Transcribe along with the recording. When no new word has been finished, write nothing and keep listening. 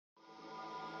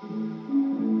Hey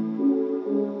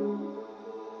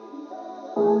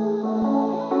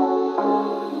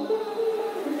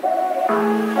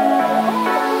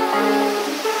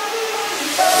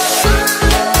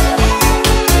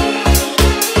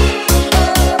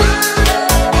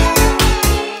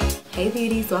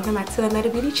beauties, welcome back to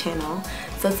another beauty channel.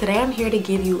 So today I'm here to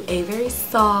give you a very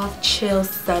soft, chill,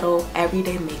 subtle,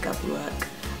 everyday makeup look.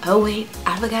 Oh wait,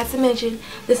 I forgot to mention,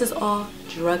 this is all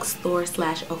drugstore /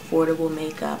 affordable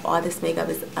makeup. All this makeup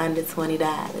is under $20.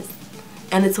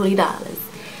 Under $20.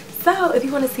 So if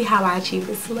you want to see how I achieve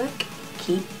this look,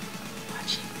 keep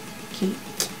watching, keep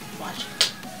watching,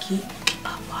 keep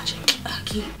watching,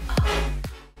 keep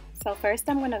So first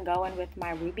I'm going to go in with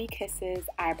my Ruby Kisses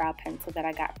eyebrow pencil that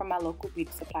I got from my local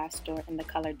beauty supply store in the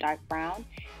color dark brown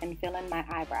and fill in my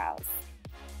eyebrows.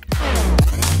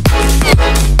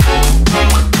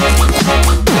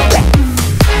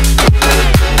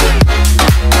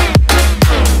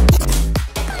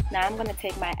 Now I'm going to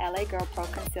take my LA Girl Pro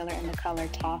Concealer in the color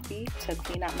Toffee to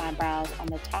clean up my brows on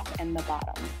the top and the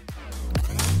bottom.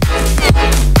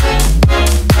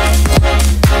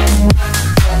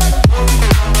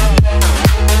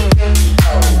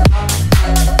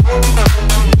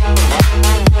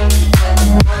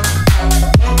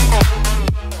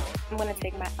 I'm going to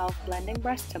take my e.l.f. blending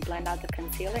brush to blend out the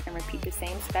concealer and repeat the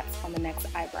same steps on the next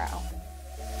eyebrow.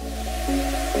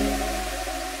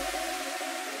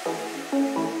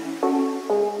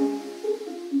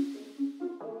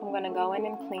 I'm going to go in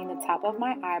and clean the top of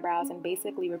my eyebrows and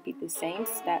basically repeat the same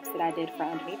steps that I did for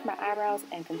underneath my eyebrows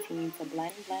and continue to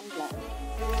blend, blend, blend.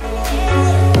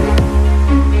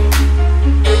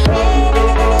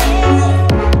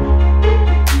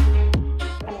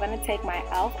 I'm going to take my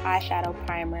e.l.f. eyeshadow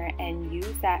primer and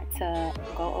use that to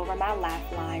go over my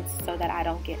lash lines so that I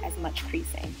don't get as much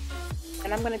creasing.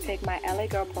 And I'm going to take my LA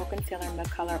Girl Pro Concealer in the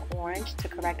color orange to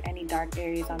correct any dark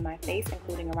areas on my face,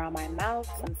 including around my mouth,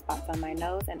 some spots on my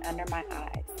nose, and under my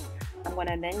eyes. I'm going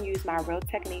to then use my Real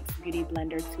Techniques Beauty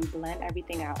Blender to blend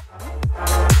everything out.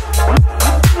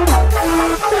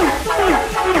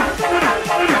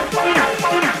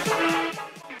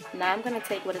 Now I'm going to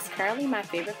take what is currently my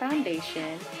favorite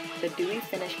foundation, the Dewy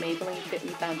Finish Maybelline Fit Me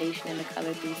Foundation in the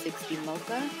color 360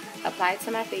 Mocha, apply it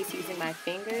to my face using my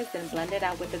fingers, then blend it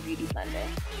out with a beauty blender.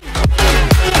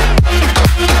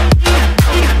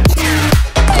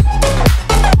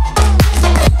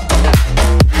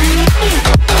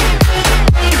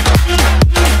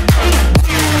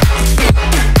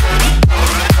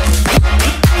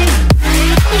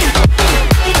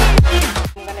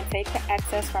 Take the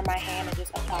excess from my hand and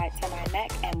just apply it to my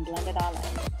neck and blend it all in.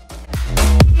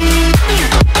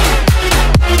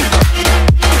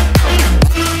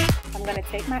 I'm going to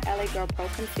take my LA Girl Pro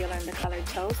Concealer in the color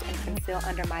Toast and conceal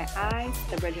under my eyes,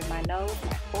 the bridge of my nose,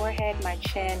 my forehead, my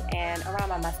chin, and around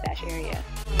my mustache area.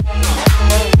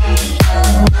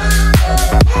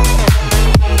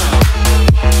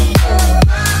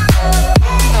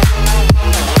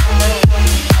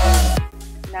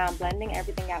 Now I'm blending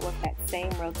everything out with that same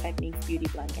Real Techniques Beauty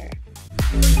Blender.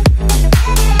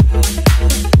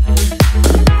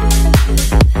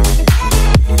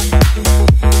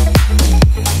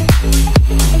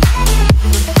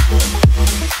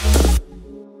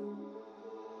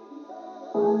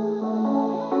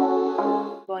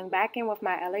 Going back in with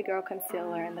my LA Girl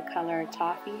Concealer in the color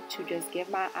Toffee to just give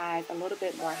my eyes a little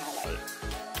bit more highlight.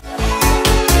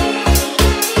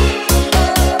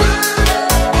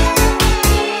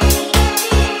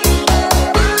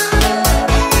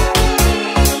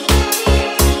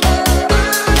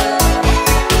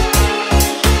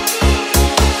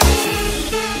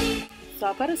 So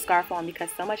I put a scarf on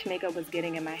because so much makeup was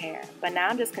getting in my hair. But now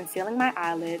I'm just concealing my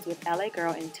eyelids with LA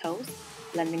Girl in Toast,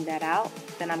 blending that out.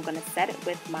 Then I'm going to set it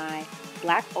with my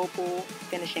black Opal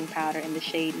finishing powder in the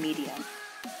shade Medium.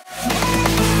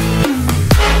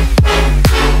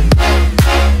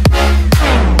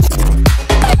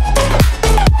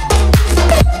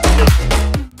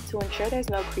 To ensure there's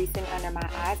no creasing under my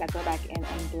eyes, I go back in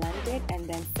and blend it and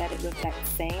then set it with that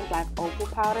same black Opal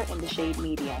powder in the shade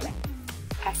Medium.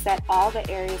 I set all the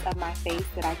areas of my face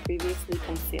that I previously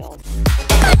concealed.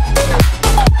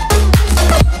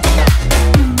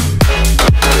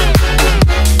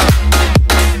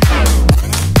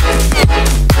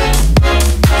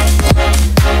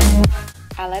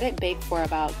 I let it bake for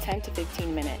about 10 to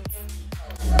 15 minutes.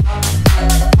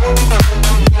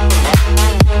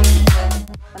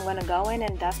 I'm going to go in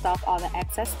and dust off all the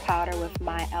excess powder with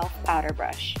my e.l.f. powder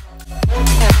brush.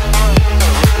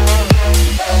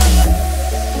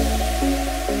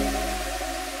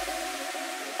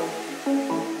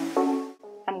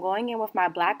 going in with my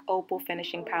black Opal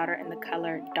finishing powder in the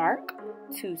color Dark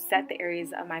to set the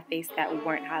areas of my face that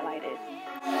weren't highlighted.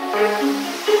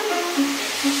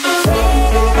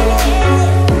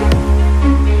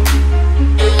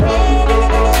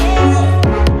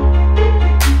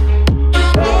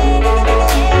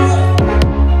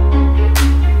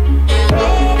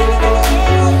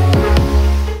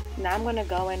 I'm going to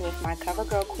go in with my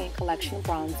CoverGirl Queen Collection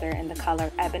bronzer in the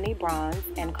color Ebony Bronze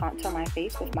and contour my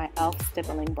face with my e.l.f.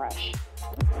 stippling brush.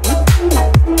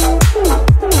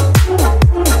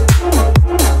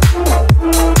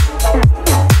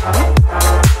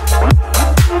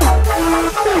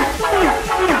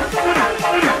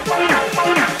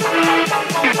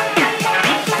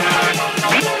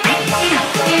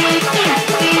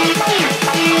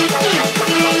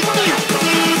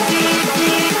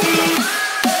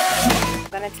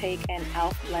 Take an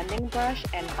e.l.f. blending brush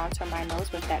and contour my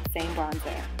nose with that same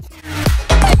bronzer.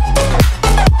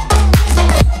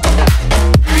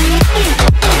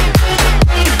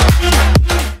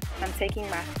 I'm taking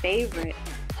my favorite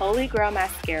Holy Grail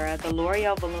mascara, the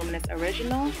L'Oreal Voluminous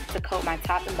Original, to coat my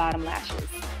top and bottom lashes.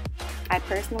 I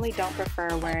personally don't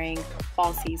prefer wearing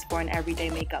falsies for an everyday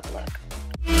makeup look.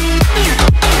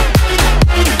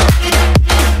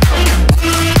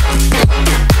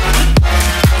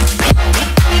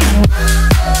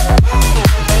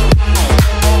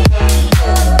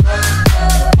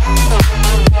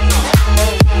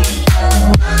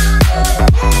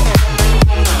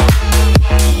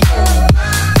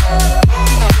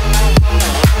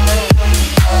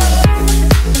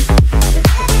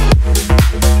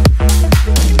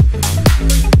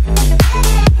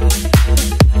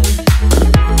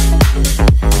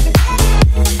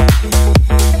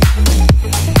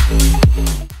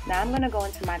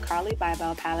 My Carli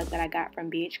Bybel palette that I got from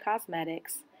BH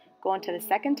Cosmetics. Go into the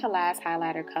second to last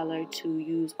highlighter color to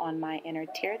use on my inner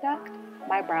tear duct,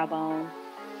 my brow bone,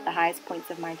 the highest points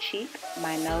of my cheek,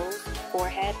 my nose,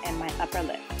 forehead, and my upper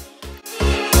lip.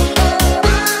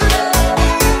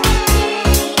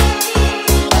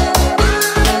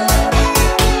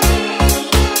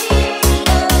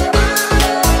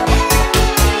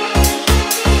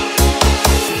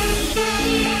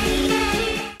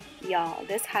 Y'all,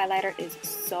 this highlighter is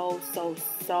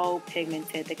so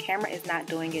pigmented. The camera is not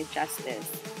doing it justice.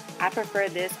 I prefer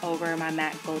this over my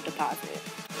matte gold deposit.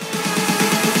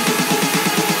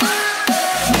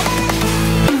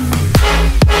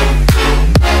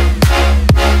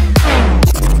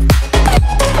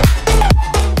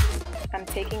 I'm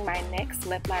taking my NYX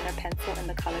Lip Liner pencil in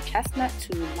the color Chestnut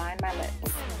to line my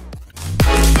lips.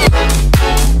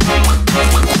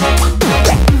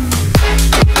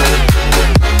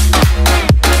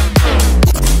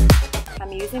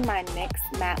 I'm using my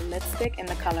NYX matte lipstick in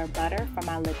the color Butter for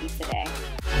my lippy today.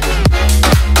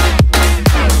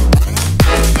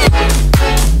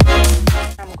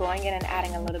 I'm going in and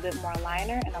adding a little bit more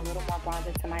liner and a little more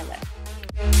bronzer to my lip.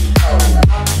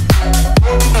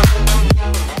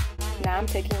 Now I'm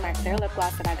taking my clear lip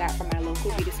gloss that I got from my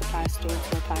local beauty supply store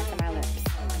to apply to my lips.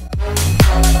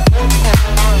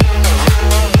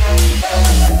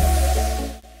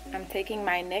 I'm taking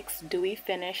my NYX Dewy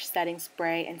Finish setting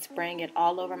spray and spraying it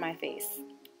all over my face.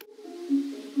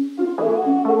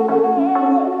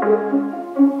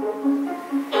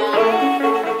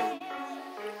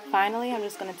 Finally, I'm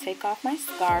just going to take off my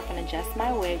scarf and adjust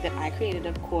my wig that I created,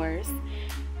 of course.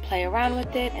 Play around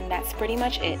with it, and that's pretty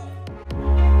much it.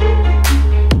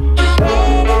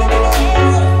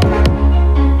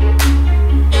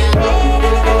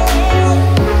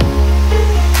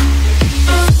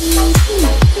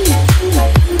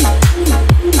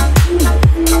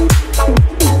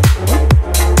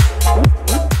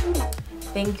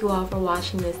 Thank you all for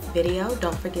watching this video.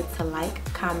 Don't forget to like,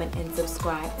 comment, and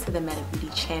subscribe to the Meta Beauty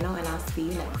channel, and I'll see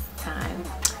you next time.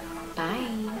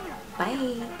 Bye.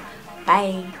 Bye.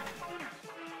 Bye.